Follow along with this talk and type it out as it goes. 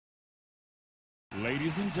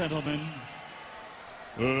Ladies and gentlemen,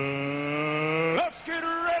 let's get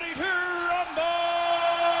ready to rumble!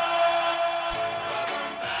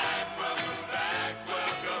 Welcome back.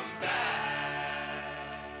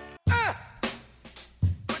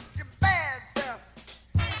 Put your bad self.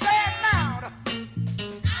 Say it loud.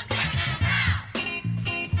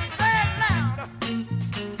 Say it loud.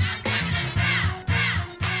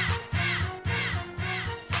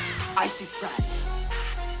 I see pride.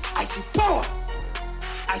 I see power.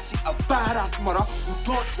 I see a badass mother who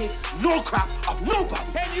don't take no crap of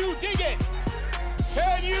nobody. Can you dig it?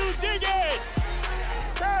 Can you dig it?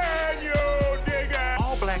 Can you dig it?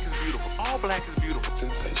 All black is beautiful. All black is beautiful.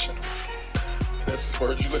 Sensational. That's the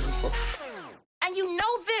word you're looking for. And you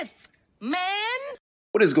know this, man.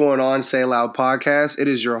 What is going on, Say Loud Podcast? It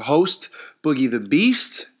is your host, Boogie the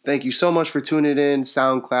Beast. Thank you so much for tuning in.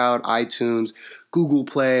 SoundCloud, iTunes, Google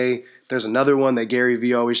Play. There's another one that Gary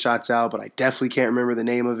Vee always shouts out, but I definitely can't remember the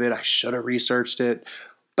name of it. I should have researched it.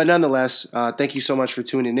 But nonetheless, thank you so much for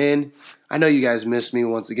tuning in. I know you guys missed me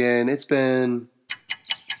once again. It's been...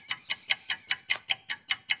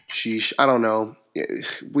 sheesh, I don't know.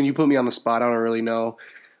 When you put me on the spot, I don't really know.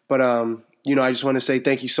 But, I just want to say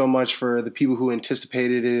thank you so much for the people who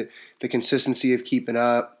anticipated it, the consistency of keeping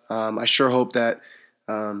up. I sure hope that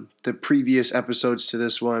the previous episodes to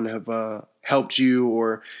this one have helped you,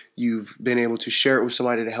 or you've been able to share it with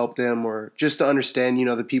somebody to help them, or just to understand,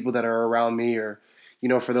 the people that are around me, or,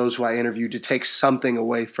 for those who I interviewed, to take something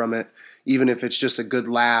away from it, even if it's just a good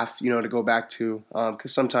laugh, to go back to.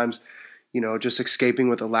 Because sometimes, just escaping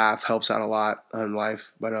with a laugh helps out a lot in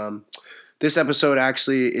life. But this episode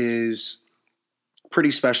actually is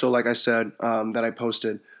pretty special, like I said, that I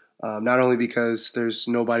posted. Not only because there's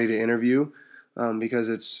nobody to interview, because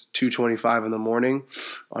it's 2:25 in the morning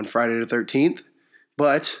on Friday the 13th.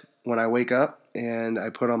 But when I wake up and I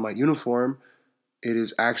put on my uniform, it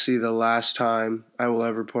is actually the last time I will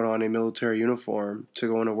ever put on a military uniform to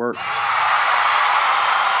go into work.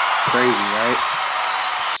 Crazy, right?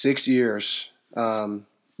 6 years.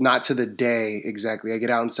 Not to the day exactly. I get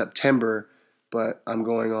out in September, but I'm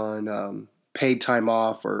going on paid time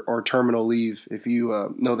off or terminal leave, if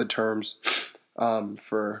you know the terms,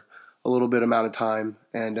 for a little bit amount of time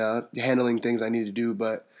and handling things I need to do.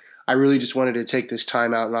 But I really just wanted to take this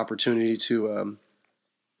time out and opportunity to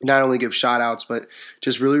not only give shout outs, but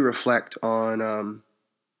just really reflect on,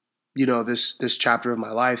 this chapter of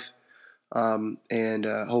my life. And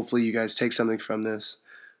hopefully you guys take something from this.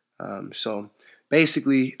 So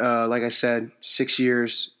basically, like I said, 6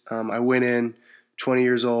 years, I went in 20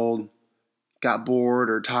 years old, got bored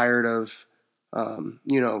or tired of,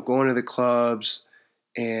 going to the clubs,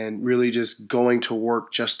 and really just going to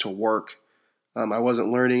work just to work. I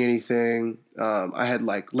wasn't learning anything. I had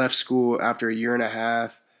left school after a year and a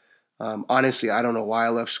half. Honestly, I don't know why I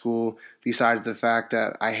left school, besides the fact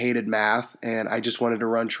that I hated math and I just wanted to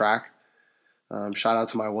run track. Shout out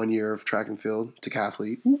to my 1 year of track and field,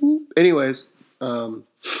 decathlete. Woo-hoo. Anyways, I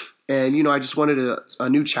just wanted a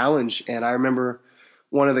new challenge. And I remember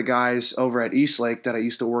one of the guys over at Eastlake that I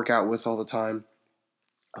used to work out with all the time,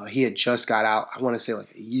 he had just got out, I want to say a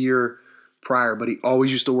year prior, but he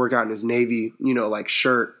always used to work out in his Navy,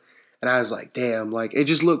 shirt. And I was like, damn, it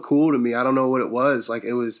just looked cool to me. I don't know what it was.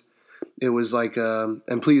 It was like,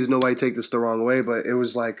 and please nobody take this the wrong way, but it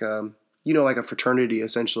was like a fraternity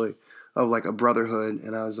essentially, of a brotherhood.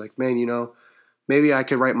 And I was like, man, maybe I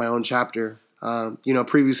could write my own chapter.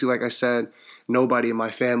 Previously, like I said, nobody in my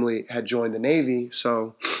family had joined the Navy.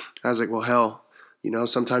 So I was like, well, hell,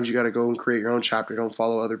 sometimes you got to go and create your own chapter. Don't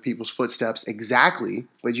follow other people's footsteps exactly,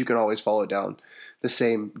 but you can always follow down the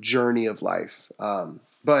same journey of life.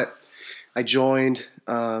 But I joined,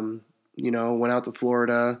 went out to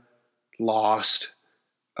Florida, lost.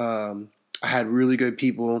 I had really good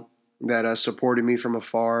people that supported me from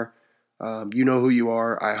afar. You know who you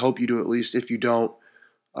are. I hope you do, at least. If you don't,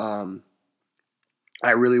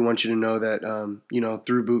 I really want you to know that,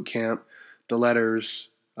 through boot camp, the letters,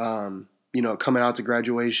 coming out to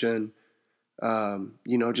graduation,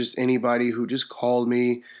 just anybody who just called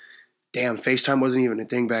me. Damn, FaceTime wasn't even a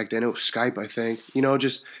thing back then. It was Skype, I think.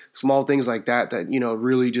 Just small things like that,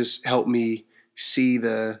 really just helped me see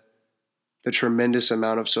the tremendous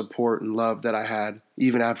amount of support and love that I had,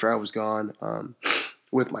 even after I was gone,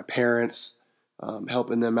 with my parents,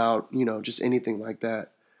 helping them out, just anything like that.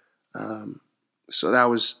 So that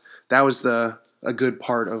was a good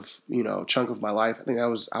part of, chunk of my life. I think I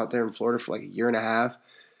was out there in Florida for a year and a half.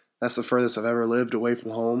 That's the furthest I've ever lived away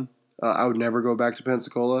from home. I would never go back to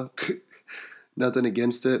Pensacola. Nothing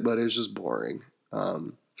against it, but it was just boring.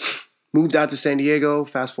 Moved out to San Diego,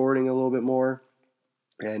 fast forwarding a little bit more.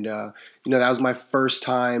 And, that was my first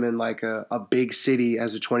time in like a big city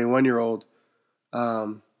as a 21-year-old.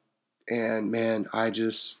 And man, I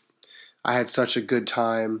had such a good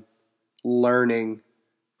time learning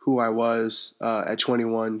who I was at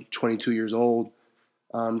 21, 22 years old,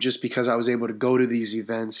 just because I was able to go to these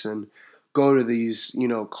events and go to these,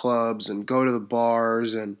 clubs and go to the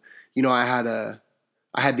bars. And, I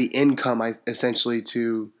had the income essentially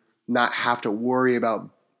to not have to worry about,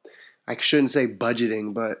 I shouldn't say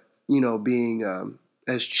budgeting, but, being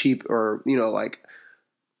as cheap or, like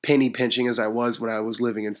penny pinching as I was when I was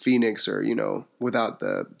living in Phoenix, or, without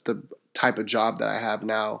the type of job that I have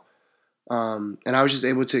now. And I was just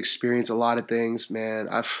able to experience a lot of things, man.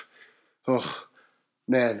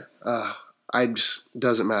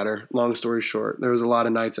 Doesn't matter. Long story short, there was a lot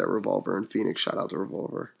of nights at Revolver in Phoenix. Shout out to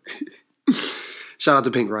Revolver. Shout out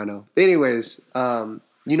to Pink Rhino. Anyways,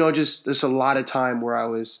 just there's a lot of time where I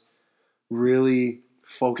was really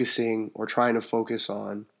focusing or trying to focus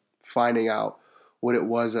on finding out what it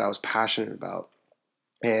was that I was passionate about.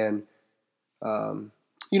 And,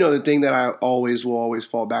 the thing that I will always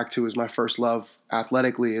fall back to is my first love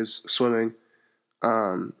athletically is swimming.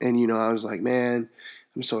 And, I was like, man,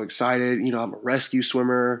 I'm so excited. I'm a rescue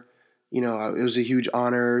swimmer. It was a huge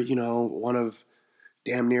honor, one of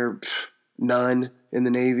damn near none in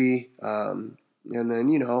the Navy. And then,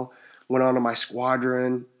 went on to my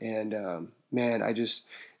squadron, and, man,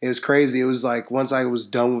 it was crazy. It was like, once I was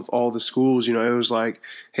done with all the schools, it was like,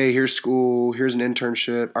 hey, here's school, here's an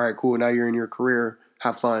internship. All right, cool. Now you're in your career.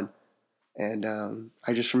 Have fun. And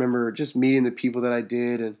I just remember just meeting the people that I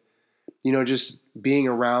did, and, just being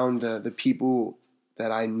around the people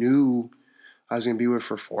that I knew I was going to be with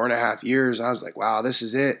for 4.5 years. I was like, wow, this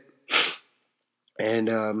is it. And,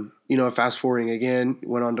 fast forwarding again,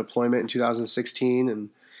 went on deployment in 2016, and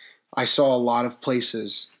I saw a lot of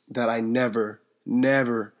places that I never,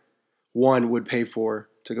 one, would pay for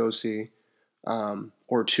to go see,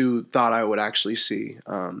 or two, thought I would actually see.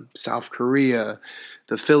 South Korea,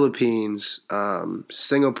 the Philippines,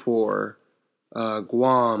 Singapore,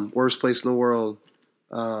 Guam, worst place in the world,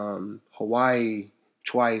 Hawaii,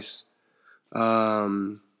 twice.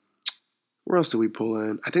 Where else did we pull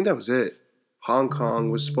in? I think that was it. Hong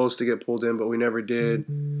Kong was supposed to get pulled in, but we never did.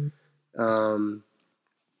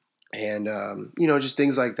 Just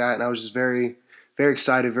things like that. And I was just very, very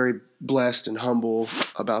excited, very blessed and humble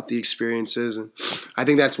about the experiences. And I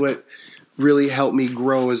think that's what really helped me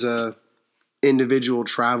grow as a individual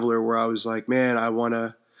traveler, where I was like, man, I want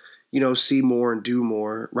to, see more and do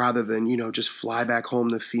more, rather than, just fly back home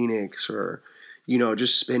to Phoenix, or,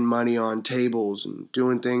 just spend money on tables and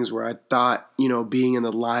doing things where I thought, being in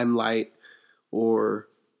the limelight or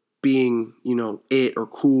being, it or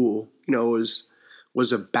cool,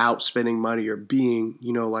 was about spending money or being,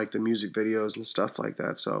 like the music videos and stuff like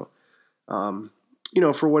that. So,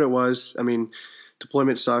 for what it was, I mean,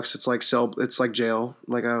 deployment sucks. It's like jail.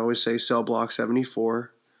 Like I always say, cell block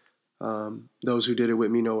 74. Those who did it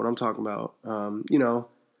with me know what I'm talking about.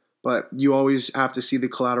 But you always have to see the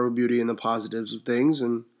collateral beauty and the positives of things.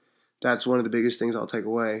 And that's one of the biggest things I'll take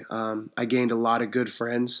away. I gained a lot of good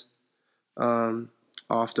friends,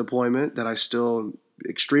 off deployment that I still am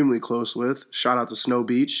extremely close with. Shout out to Snow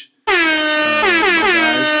Beach, my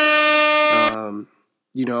guys.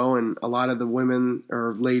 And a lot of the women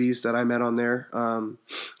or ladies that I met on there,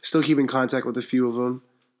 still keep in contact with a few of them.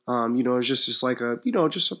 It's just like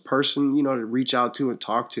just a person, to reach out to and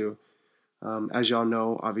talk to. As y'all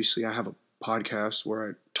know, obviously I have a podcast where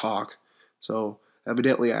I talk. So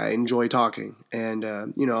evidently I enjoy talking, and,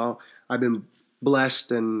 I've been blessed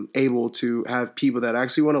and able to have people that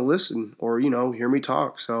actually want to listen or, hear me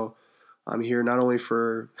talk. So I'm here not only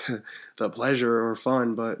for the pleasure or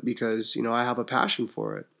fun, but because, I have a passion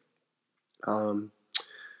for it. And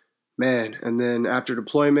then after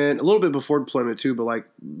deployment, a little bit before deployment too, but like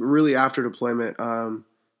really after deployment,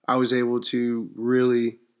 I was able to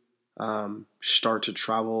really start to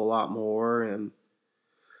travel a lot more. And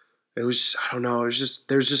it was, I don't know, there's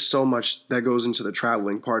just so much that goes into the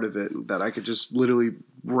traveling part of it that I could just literally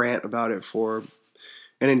rant about it for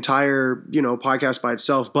an entire, podcast by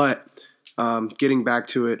itself. But getting back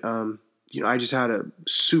to it, I just had a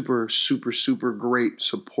super, super, super great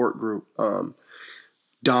support group.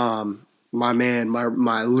 Dom, my man,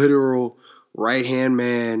 my literal right-hand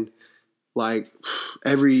man, like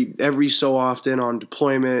every so often on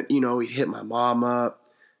deployment, he'd hit my mom up,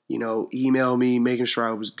 email me, making sure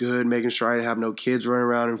I was good, making sure I didn't have no kids running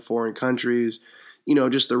around in foreign countries,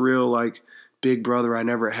 just the real like big brother I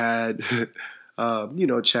never had,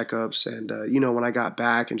 checkups. And, when I got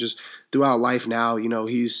back and just throughout life now,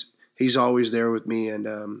 he's always there with me.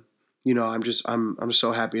 And, I'm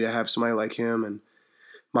so happy to have somebody like him and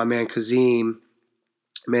my man Kazim.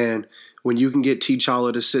 Man, when you can get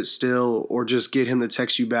T'Challa to sit still or just get him to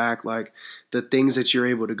text you back, like the things that you're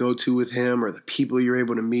able to go to with him or the people you're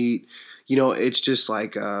able to meet, it's just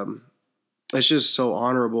like it's just so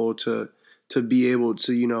honorable to be able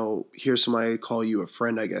to hear somebody call you a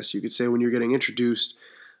friend. I guess you could say when you're getting introduced.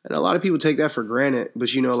 And a lot of people take that for granted,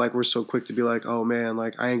 but like we're so quick to be like, oh man,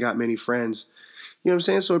 like I ain't got many friends. You know what I'm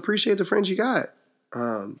saying? So appreciate the friends you got.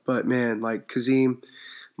 But man, like Kazim,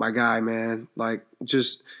 my guy, man, like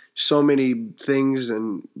just so many things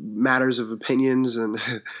and matters of opinions and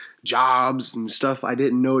jobs and stuff I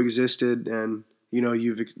didn't know existed. And,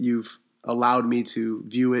 you've allowed me to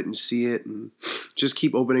view it and see it and just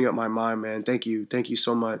keep opening up my mind, man. Thank you. Thank you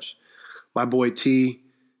so much. My boy T,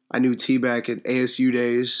 I knew T back at ASU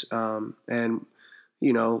days. And,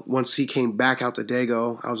 once he came back out to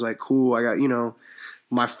Dago, I was like, cool. I got,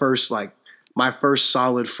 my first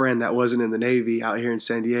solid friend that wasn't in the Navy out here in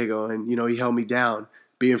San Diego. And, he held me down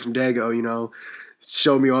being from Dago,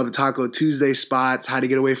 showed me all the Taco Tuesday spots, how to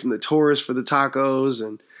get away from the tourists for the tacos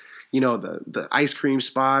and, the ice cream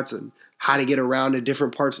spots and how to get around to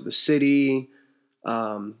different parts of the city.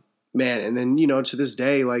 Man, and then, to this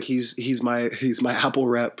day, like he's my Apple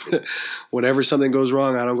rep. Whenever something goes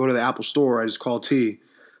wrong, I don't go to the Apple store. I just call T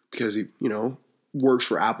because he, works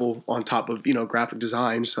for Apple on top of, graphic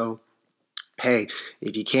design. So, hey,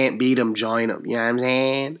 if you can't beat them, join them. You know what I'm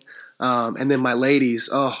saying? And then my ladies,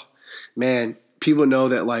 oh, man, people know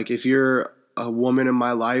that, like, if you're a woman in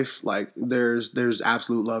my life, like, there's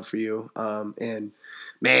absolute love for you. And,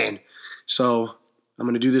 man, so I'm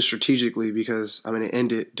going to do this strategically because I'm going to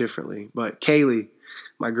end it differently. But Kaylee,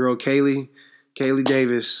 my girl Kaylee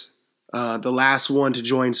Davis, the last one to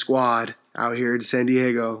join squad out here in San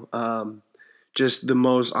Diego, just the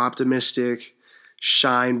most optimistic,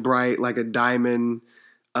 shine bright like a diamond,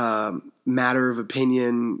 matter of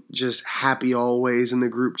opinion, just happy always in the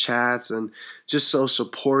group chats and just so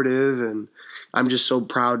supportive. And I'm just so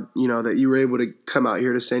proud, that you were able to come out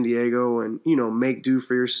here to San Diego and, make do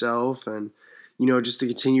for yourself and, just to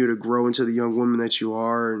continue to grow into the young woman that you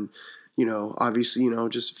are. And, obviously,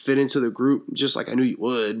 just fit into the group just like I knew you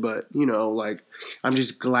would. But, like I'm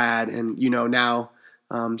just glad. And, now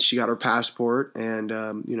she got her passport and,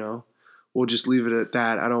 we'll just leave it at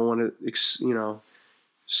that. I don't want to,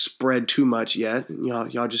 spread too much yet.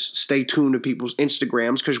 Y'all just stay tuned to people's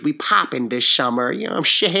Instagrams because we popping this summer. You know what I'm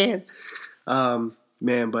saying?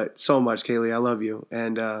 Man, but so much, Kaylee. I love you.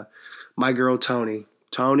 And my girl, Tony.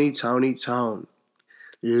 Tone.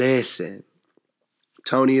 Listen.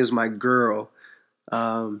 Tony is my girl.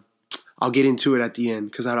 I'll get into it at the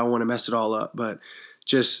end because I don't want to mess it all up. But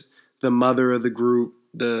just the mother of the group.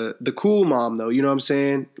 The cool mom though, you know what I'm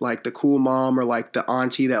saying? Like the cool mom or like the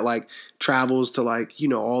auntie that like travels to like,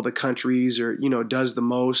 all the countries or, does the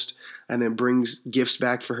most and then brings gifts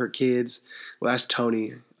back for her kids. Well, that's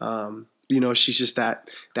Tony. She's just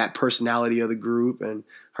that personality of the group and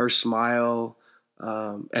her smile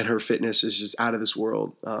and her fitness is just out of this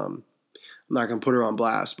world. I'm not going to put her on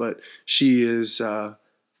blast, but she is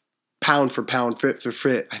pound for pound, fit for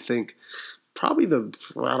fit, I think. Probably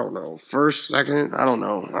first, second, I don't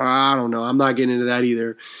know. I'm not getting into that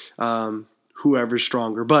either. Whoever's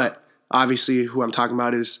stronger. But obviously who I'm talking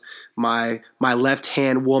about is my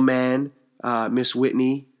left-hand woman, Miss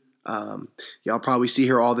Whitney. Y'all probably see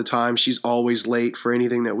her all the time. She's always late for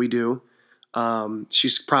anything that we do.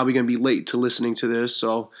 She's probably going to be late to listening to this.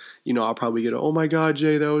 So, I'll probably get oh my God,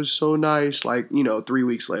 Jay, that was so nice. 3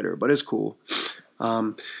 weeks later, but it's cool.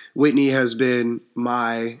 Whitney has been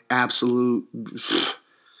my absolute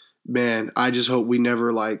man. I just hope we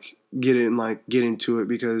never get into it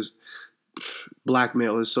because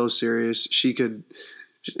blackmail is so serious.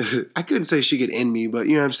 I couldn't say she could end me, but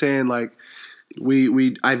you know what I'm saying?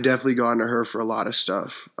 I've definitely gone to her for a lot of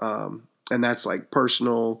stuff. And that's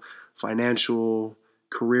personal, financial,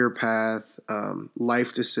 career path,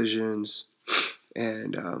 life decisions.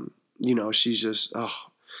 And, she's just,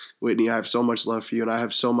 Whitney, I have so much love for you, and I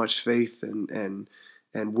have so much faith and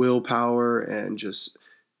willpower and just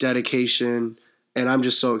dedication, and I'm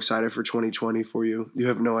just so excited for 2020 for you. You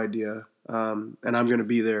have no idea, and I'm going to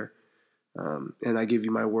be there, and I give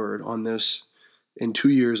you my word on this. In 2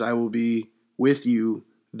 years, I will be with you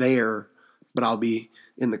there, but I'll be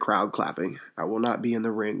in the crowd clapping. I will not be in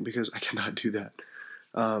the ring because I cannot do that.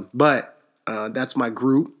 But that's my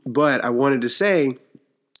group. But I wanted to say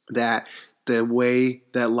that the way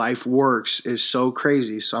that life works is so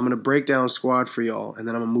crazy. So I'm going to break down Squad for y'all, and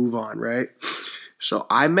then I'm going to move on, right? So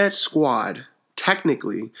I met Squad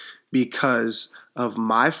technically because of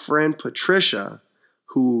my friend Patricia,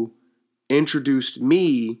 who introduced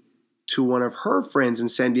me to one of her friends in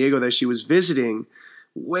San Diego that she was visiting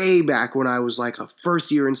way back when I was like a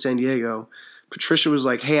first year in San Diego. Patricia was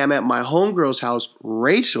like, hey, I'm at my homegirl's house,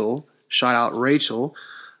 Rachel. Shout out Rachel.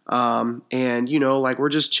 And, you know, like we're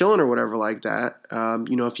just chilling or whatever like that.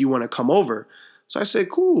 You know, if you want to come over. So I said,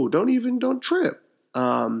 cool, don't trip.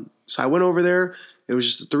 So I went over there. It was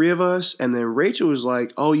just the three of us. And then Rachel was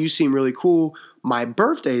like, oh, you seem really cool. My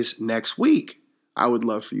birthday's next week. I would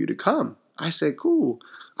love for you to come. I said, cool.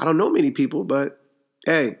 I don't know many people, but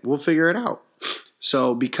hey, we'll figure it out.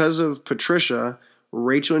 So because of Patricia,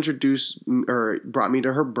 Rachel brought me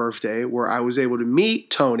to her birthday where I was able to meet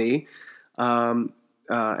Tony. And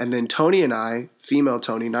then Tony and I, female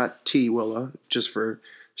Tony, not T Willa, just for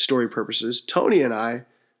story purposes, Tony and I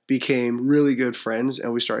became really good friends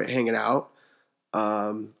and we started hanging out,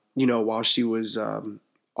 you know, while she was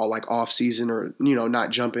all like off season or, you know, not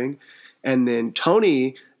jumping. And then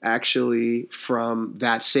Tony actually from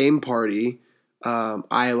that same party,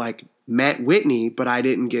 I like met Whitney, but I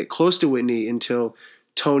didn't get close to Whitney until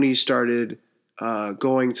Tony started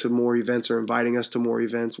going to more events or inviting us to more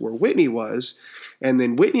events where Whitney was. And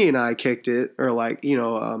then Whitney and I kicked it or like, you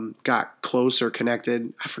know, got close or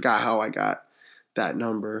connected. I forgot how I got that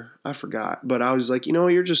number. I forgot. But I was like, you know,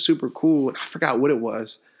 you're just super cool. And I forgot what it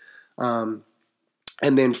was. And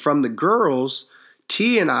then from the girls,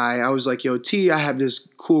 T and I was like, yo, T, I have this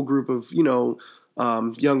cool group of, you know,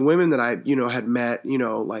 young women that I, you know, had met, you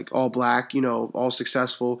know, like all black, you know, all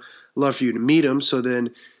successful. Love for you to meet them. So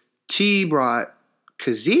then T brought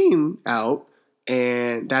Kazim out,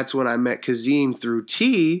 and that's when I met Kazim through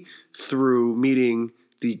T, through meeting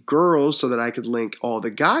the girls so that I could link all the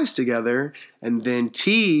guys together. And then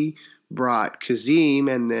T brought Kazim,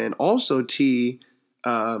 and then also T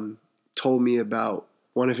told me about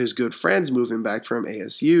one of his good friends moving back from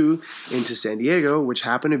ASU into San Diego, which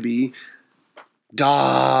happened to be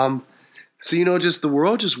Dom. So, you know, just the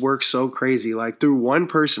world just works so crazy. Like through one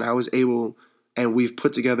person, I was able, and we've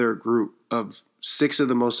put together a group of 6 of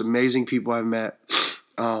the most amazing people I've met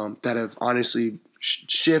that have honestly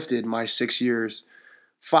shifted my 6 years,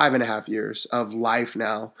 5.5 years of life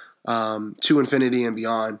now to infinity and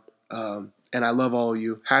beyond. And I love all of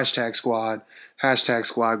you. Hashtag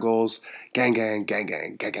squad goals. Gang, gang, gang,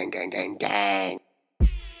 gang, gang, gang, gang, gang, gang.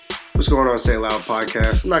 What's going on, Say It Loud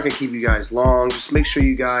podcast? I'm not going to keep you guys long. Just make sure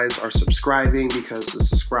you guys are subscribing because the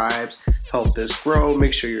subscribes help this grow.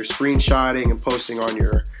 Make sure you're screenshotting and posting on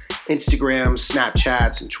your Instagrams,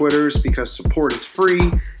 Snapchats, and Twitters because support is free.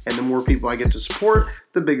 And the more people I get to support,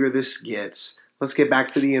 the bigger this gets. Let's get back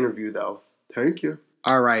to the interview, though. Thank you.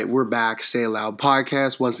 All right, we're back. Say It Loud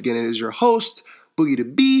podcast. Once again, it is your host, Boogie the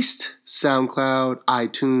Beast, SoundCloud,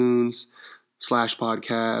 iTunes,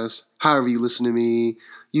 /podcast, however you listen to me.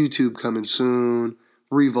 YouTube coming soon,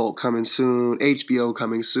 Revolt coming soon, HBO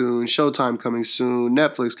coming soon, Showtime coming soon,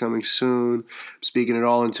 Netflix coming soon. I'm speaking it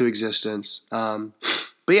all into existence. But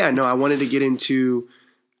yeah, no, I wanted to get into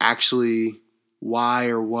actually why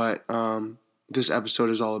or what this episode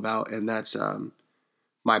is all about, and that's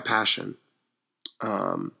my passion.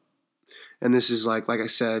 And this is like I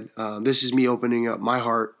said, this is me opening up my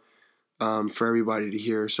heart for everybody to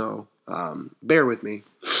hear. So bear with me.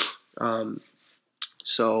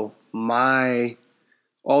 So my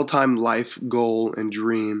all-time life goal and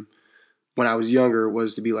dream when I was younger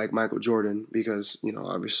was to be like Michael Jordan because, you know,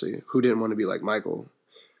 obviously who didn't want to be like Michael?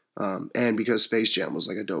 And because Space Jam was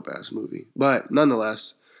like a dope-ass movie. But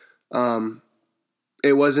nonetheless,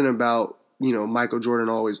 it wasn't about, you know, Michael Jordan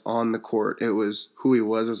always on the court. It was who he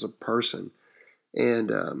was as a person. And,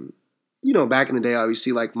 you know, back in the day,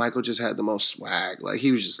 obviously, like Michael just had the most swag. Like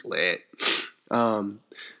he was just lit.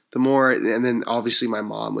 And then obviously my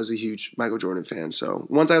mom was a huge Michael Jordan fan. So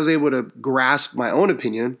once I was able to grasp my own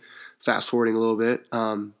opinion, fast forwarding a little bit,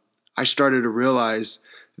 I started to realize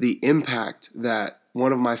the impact that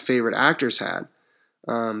one of my favorite actors had.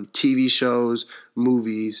 TV shows,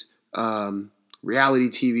 movies, reality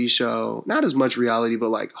TV show, not as much reality, but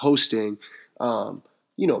like hosting,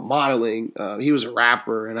 you know, modeling. He was a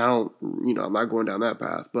rapper and I'm not going down that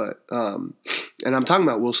path, but, and I'm talking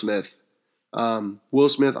about Will Smith. Will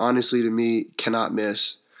Smith, honestly, to me, cannot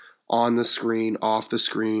miss on the screen, off the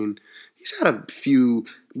screen. He's had a few,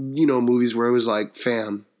 you know, movies where it was like,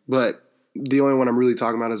 fam, but the only one I'm really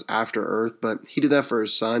talking about is After Earth, but he did that for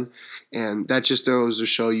his son, and that just goes to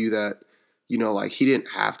show you that, you know, like, he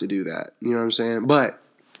didn't have to do that, you know what I'm saying? But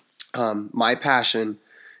my passion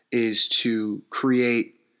is to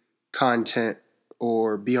create content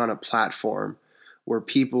or be on a platform where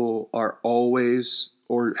people are always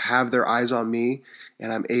or have their eyes on me,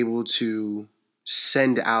 and I'm able to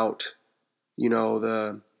send out, you know,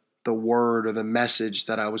 the the word or the message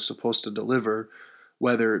that I was supposed to deliver,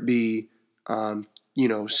 whether it be,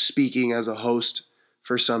 speaking as a host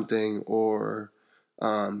for something or,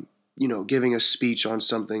 giving a speech on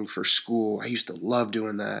something for school. I used to love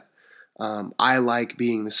doing that. I like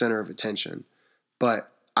being the center of attention,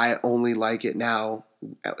 but I only like it now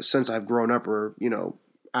since I've grown up or,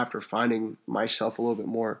 after finding myself a little bit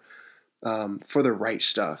more for the right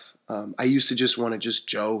stuff. I used to just want to just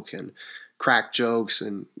joke and crack jokes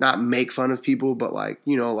and not make fun of people, but like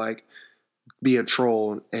be a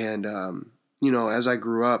troll. And, as I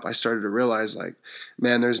grew up, I started to realize like,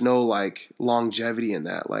 man, there's no like longevity in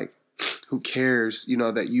that. Like, who cares,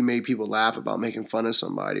 that you made people laugh about making fun of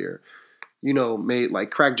somebody or, made like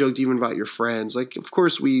crack joked even about your friends. Like, of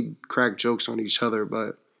course we crack jokes on each other,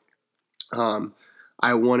 but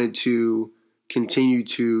I wanted to continue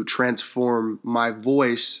to transform my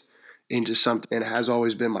voice into something, and it has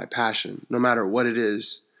always been my passion, no matter what it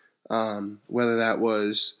is, whether that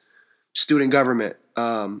was student government,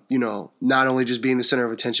 not only just being the center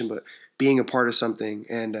of attention, but being a part of something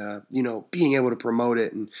and, being able to promote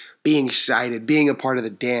it and being excited, being a part of the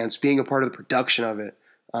dance, being a part of the production of it.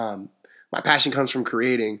 My passion comes from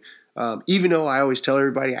creating. Even though I always tell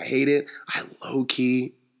everybody I hate it, I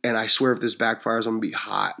low-key, and I swear if this backfires, I'm going to be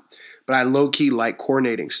hot, but I low-key like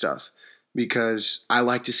coordinating stuff because I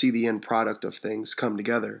like to see the end product of things come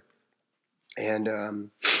together.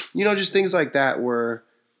 And, just things like that where,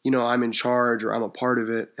 I'm in charge or I'm a part of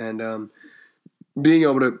it, and being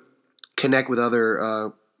able to connect with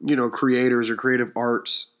other, creators or creative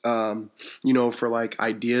arts, for like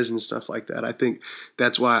ideas and stuff like that. I think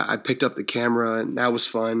that's why I picked up the camera, and that was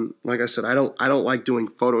fun. Like I said, I don't like doing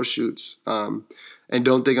photo shoots, and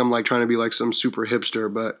don't think I'm like trying to be like some super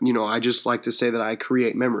hipster, but I just like to say that I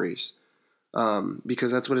create memories,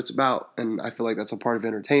 because that's what it's about. And I feel like that's a part of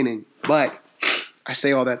entertaining. But I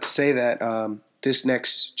say all that to say that, this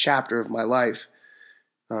next chapter of my life,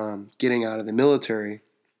 getting out of the military,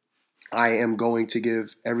 I am going to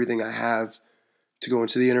give everything I have to go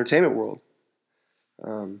into the entertainment world.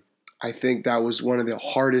 I think that was one of the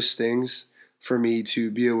hardest things for me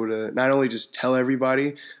to be able to not only just tell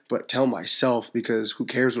everybody, but tell myself, because who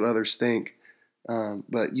cares what others think?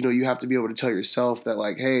 But, you have to be able to tell yourself that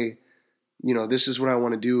like, hey, this is what I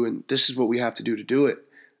want to do and this is what we have to do it.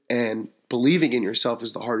 And believing in yourself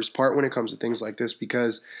is the hardest part when it comes to things like this,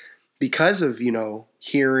 because of,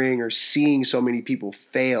 hearing or seeing so many people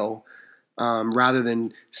fail, rather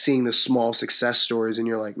than seeing the small success stories and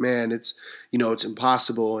you're like, man, it's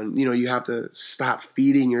impossible. And, you have to stop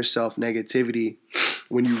feeding yourself negativity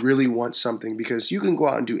when you really want something, because you can go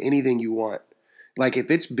out and do anything you want. Like if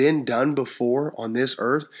it's been done before on this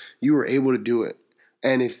earth, you were able to do it.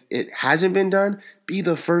 And if it hasn't been done, be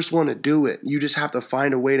the first one to do it. You just have to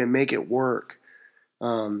find a way to make it work.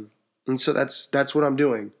 And so that's what I'm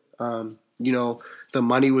doing. The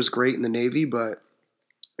money was great in the Navy, but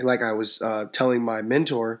like I was telling my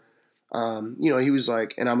mentor, he was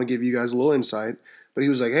like, and I'm going to give you guys a little insight, but he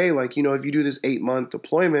was like, hey, like, if you do this 8-month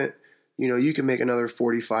deployment, you can make another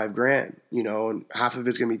 45 grand, and half of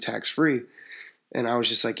it's going to be tax free. And I was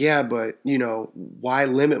just like, yeah, but, why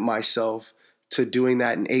limit myself to doing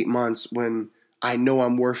that in 8 months when I know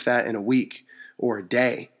I'm worth that in a week or a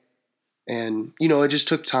day? And, it just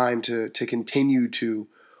took time to continue to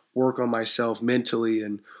work on myself mentally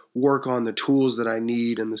and work on the tools that I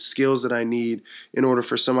need and the skills that I need in order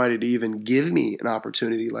for somebody to even give me an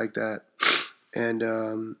opportunity like that.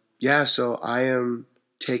 And so I am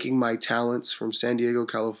taking my talents from San Diego,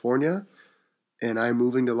 California, and I'm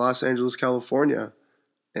moving to Los Angeles, California.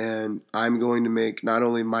 And I'm going to make not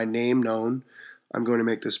only my name known, I'm going to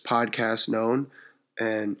make this podcast known.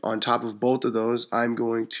 And on top of both of those, I'm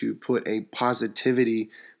going to put a positivity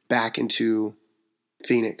back into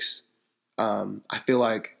Phoenix. I feel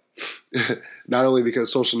like not only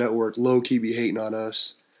because Social Network low-key be hating on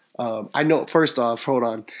us. I know, first off, hold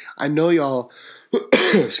on. I know y'all,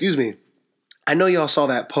 excuse me. I know y'all saw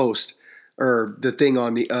that post or the thing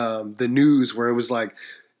on the news where it was like,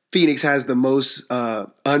 Phoenix has the most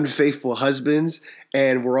unfaithful husbands,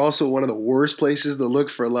 and we're also one of the worst places to look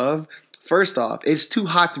for love. First off, it's too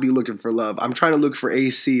hot to be looking for love. I'm trying to look for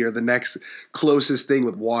AC or the next closest thing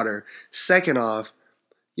with water. Second off,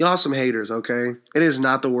 y'all some haters, okay? It is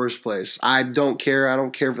not the worst place. I don't care. I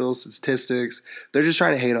don't care for those statistics. They're just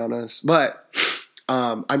trying to hate on us. But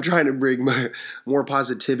I'm trying to bring more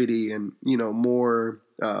positivity and, more...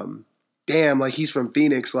 damn, like he's from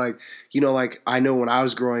Phoenix. Like, like I know when I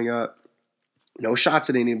was growing up, no shots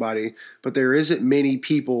at anybody, but there isn't many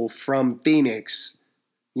people from Phoenix,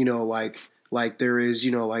 like there is,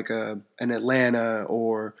 like an Atlanta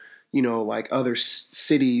or, like other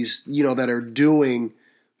cities, that are doing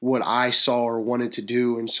what I saw or wanted to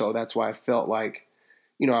do. And so that's why I felt like,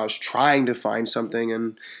 I was trying to find something,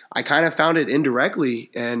 and I kind of found it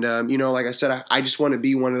indirectly. And, like I said, I just want to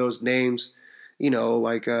be one of those names,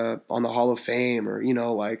 like on the Hall of Fame, or,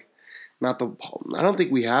 like I don't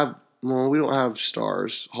think we don't have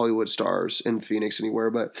stars, Hollywood stars in Phoenix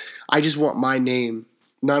anywhere, but I just want my name,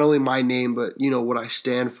 not only my name, but, what I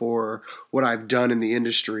stand for, what I've done in the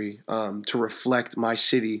industry, to reflect my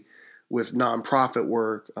city with nonprofit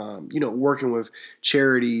work, working with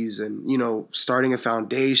charities and, starting a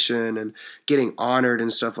foundation and getting honored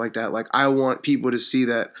and stuff like that. Like, I want people to see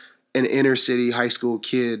that an inner city high school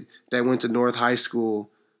kid that went to North High School,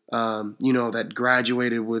 that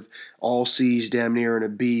graduated with all C's damn near and a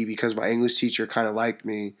B because my English teacher kind of liked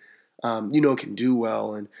me, can do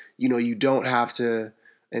well. And, you don't have to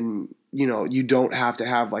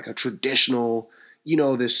have like a traditional,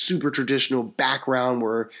 this super traditional background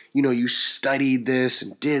where, you studied this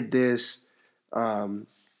and did this, and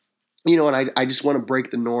I just want to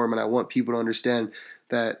break the norm, and I want people to understand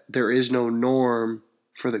that there is no norm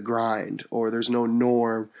for the grind, or there's no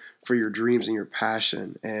norm for your dreams and your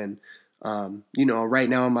passion. And, right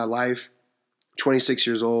now in my life, 26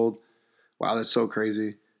 years old, wow, that's so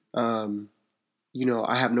crazy. I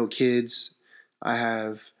have no kids. I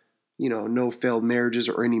have, no failed marriages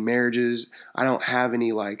or any marriages. I don't have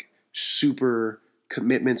any like super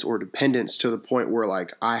commitments or dependence to the point where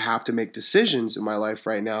like I have to make decisions in my life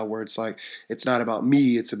right now where it's like, it's not about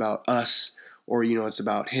me, it's about us, or, it's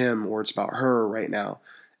about him, or it's about her right now.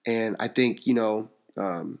 And I think,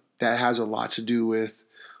 that has a lot to do with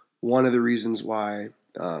one of the reasons why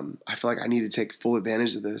I feel like I need to take full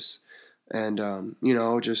advantage of this. And,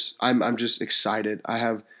 I'm just excited. I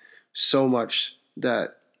have so much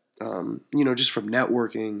that, just from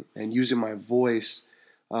networking and using my voice,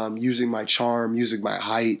 using my charm, using my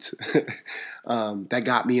height, that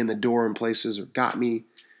got me in the door in places, or got me,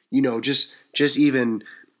 just even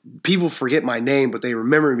people forget my name, but they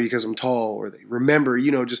remember me because I'm tall, or they remember,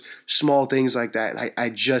 just small things like that. And I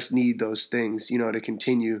just need those things, to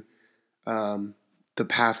continue the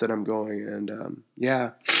path that I'm going. And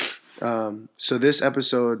so this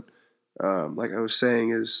episode, like I was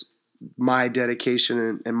saying, is my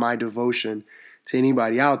dedication and my devotion to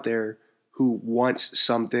anybody out there who wants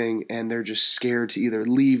something and they're just scared to either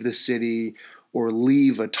leave the city or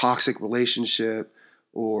leave a toxic relationship,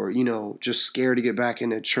 or, just scared to get back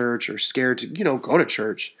into church, or scared to, go to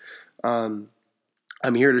church. I'm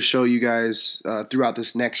here to show you guys throughout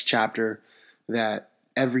this next chapter that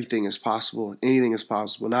everything is possible. Anything is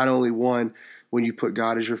possible. Not only one, when you put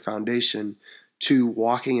God as your foundation; two,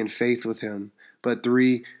 walking in faith with Him; but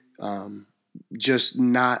three, just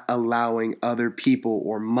not allowing other people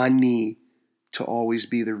or money to always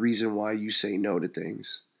be the reason why you say no to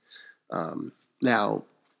things. Now,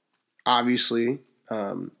 obviously,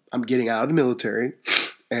 I'm getting out of the military,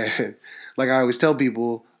 and like I always tell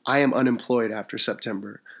people, I am unemployed after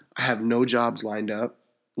September. I have no jobs lined up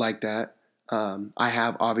like that. I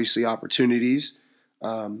have obviously opportunities,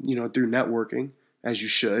 through networking, as you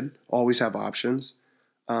should always have options.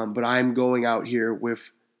 But I'm going out here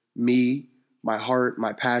with me, my heart,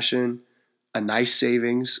 my passion, a nice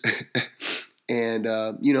savings, and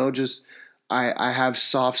I have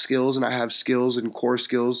soft skills, and I have skills and core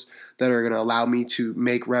skills that are going to allow me to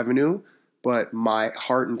make revenue, but my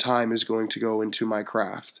heart and time is going to go into my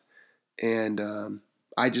craft. And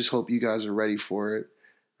I just hope you guys are ready for it.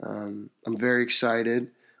 I'm very excited.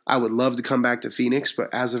 I would love to come back to Phoenix,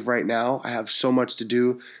 but as of right now, I have so much to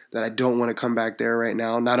do that I don't want to come back there right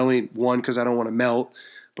now. Not only one, because I don't want to melt,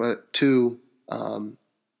 but two,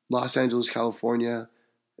 Los Angeles, California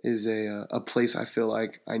is a place I feel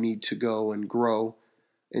like I need to go and grow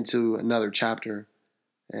into another chapter.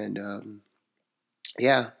 And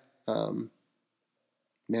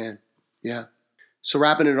So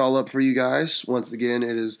wrapping it all up for you guys, once again,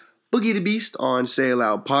 it is Boogie the Beast on Say It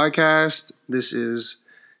Loud Podcast. This is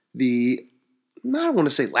I don't want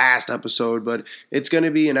to say last episode, but it's going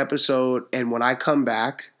to be an episode, and when I come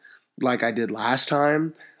back, like I did last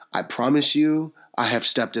time, I promise you, I have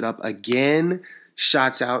stepped it up again.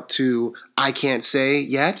 Shouts out to I Can't Say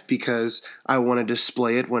Yet, because I want to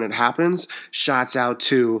display it when it happens. Shouts out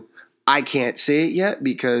to I Can't Say It Yet,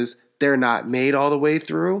 because they're not made all the way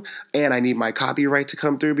through, and I need my copyright to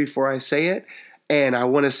come through before I say it. And I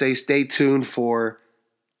want to say stay tuned for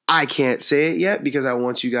I Can't Say It Yet, because I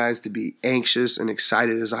want you guys to be anxious and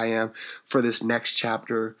excited as I am for this next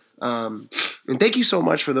chapter. And thank you so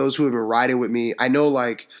much for those who have been riding with me. I know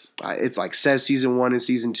it's like says season 1 and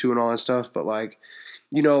season 2 and all that stuff, but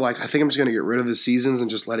I think I'm just going to get rid of the seasons and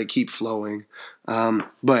just let it keep flowing.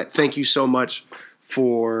 But thank you so much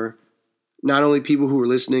for not only people who are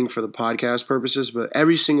listening for the podcast purposes, but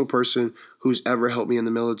every single person who's ever helped me in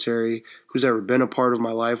the military, who's ever been a part of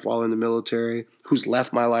my life while in the military, who's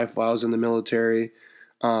left my life while I was in the military,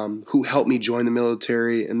 who helped me join the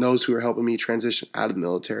military, and those who are helping me transition out of the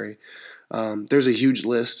military. There's a huge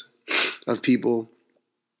list of people.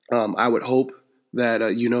 I would hope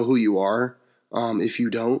that you know who you are. If you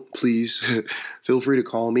don't, please feel free to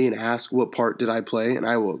call me and ask what part did I play, and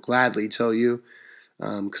I will gladly tell you,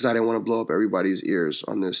 because I didn't want to blow up everybody's ears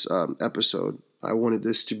on this episode. I wanted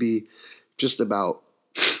this to be just about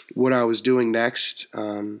what I was doing next,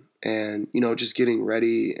 and just getting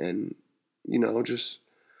ready, and just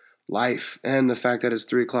life, and the fact that it's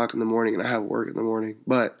 3:00 in the morning and I have work in the morning.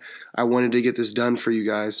 But I wanted to get this done for you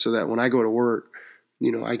guys so that when I go to work,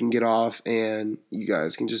 I can get off and you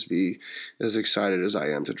guys can just be as excited as I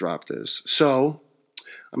am to drop this. So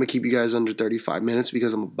I'm going to keep you guys under 35 minutes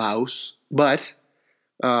because I'm a boss. But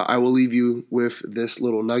I will leave you with this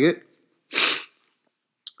little nugget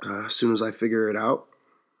as soon as I figure it out.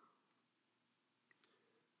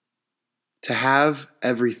 To have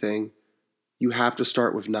everything, you have to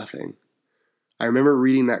start with nothing. I remember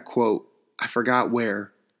reading that quote. I forgot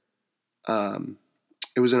where.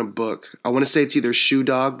 It was in a book. I want to say it's either Shoe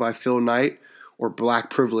Dog by Phil Knight or Black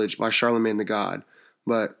Privilege by Charlemagne the God.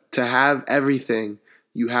 But to have everything,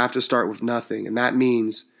 you have to start with nothing. And that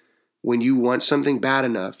means when you want something bad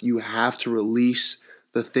enough, you have to release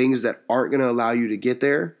the things that aren't going to allow you to get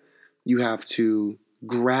there. You have to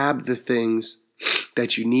grab the things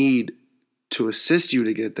that you need to assist you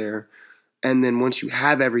to get there. And then once you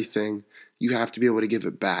have everything, you have to be able to give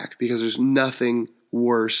it back, because there's nothing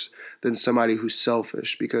worse than somebody who's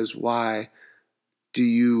selfish. Because why do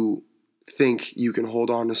you think you can hold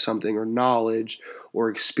on to something or knowledge or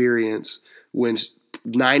experience when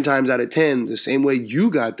 9 times out of 10, the same way you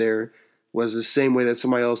got there was the same way that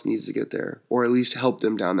somebody else needs to get there, or at least help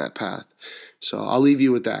them down that path? So I'll leave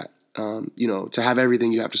you with that. To have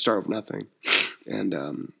everything, you have to start with nothing. And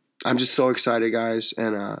I'm just so excited, guys.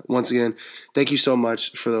 And once again, thank you so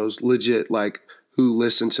much for those legit, who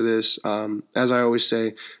listen to this. As I always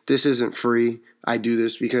say, this isn't free. I do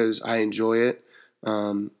this because I enjoy it.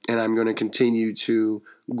 And I'm going to continue to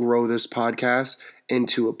grow this podcast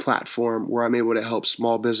into a platform where I'm able to help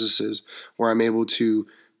small businesses, where I'm able to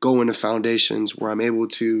go into foundations, where I'm able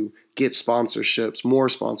to get sponsorships, more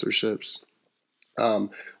sponsorships,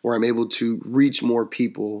 where I'm able to reach more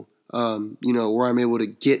people, where I'm able to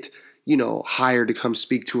get, hired to come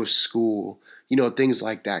speak to a school, things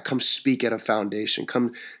like that. Come speak at a foundation.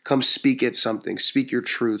 Come speak at something. Speak your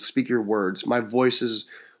truth. Speak your words. My voice is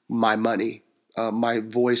my money. My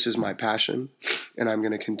voice is my passion. And I'm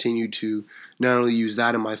going to continue to not only use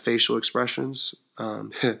that in my facial expressions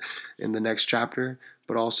in the next chapter,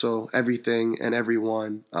 but also everything and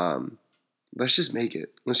everyone. Let's just make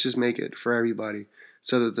it. Let's just make it for everybody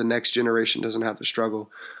so that the next generation doesn't have to struggle.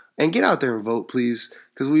 And get out there and vote, please,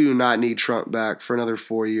 because we do not need Trump back for another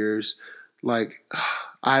 4 years.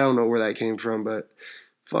 I don't know where that came from, but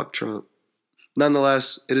fuck Trump.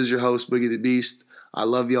 Nonetheless, it is your host, Boogie the Beast. I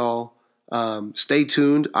love y'all. Stay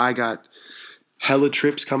tuned. I got hella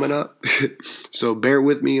trips coming up, so bear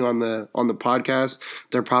with me on the podcast.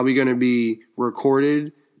 They're probably going to be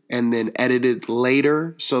recorded and then edited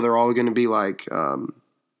later, so they're all going to be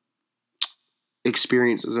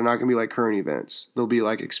experiences. They're not going to be like current events. They'll be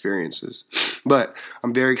like experiences. But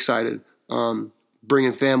I'm very excited.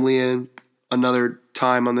 Bringing family in another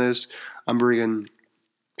time on this. I'm bringing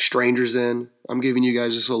strangers in. I'm giving you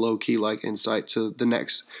guys just a low-key insight to the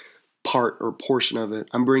next part or portion of it.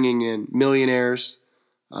 I'm bringing in millionaires.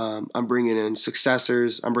 I'm bringing in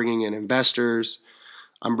successors. I'm bringing in investors.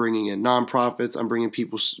 I'm bringing in nonprofits. I'm bringing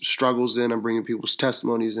people's struggles in. I'm bringing people's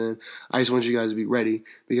testimonies in. I just want you guys to be ready,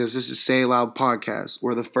 because this is Say It Loud Podcast,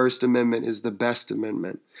 where the First Amendment is the best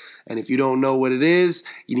amendment. And if you don't know what it is,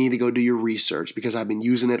 you need to go do your research, because I've been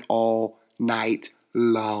using it all night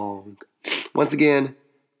long. Once again,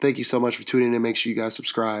 thank you so much for tuning in. Make sure you guys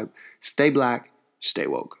subscribe. Stay black, stay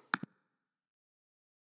woke.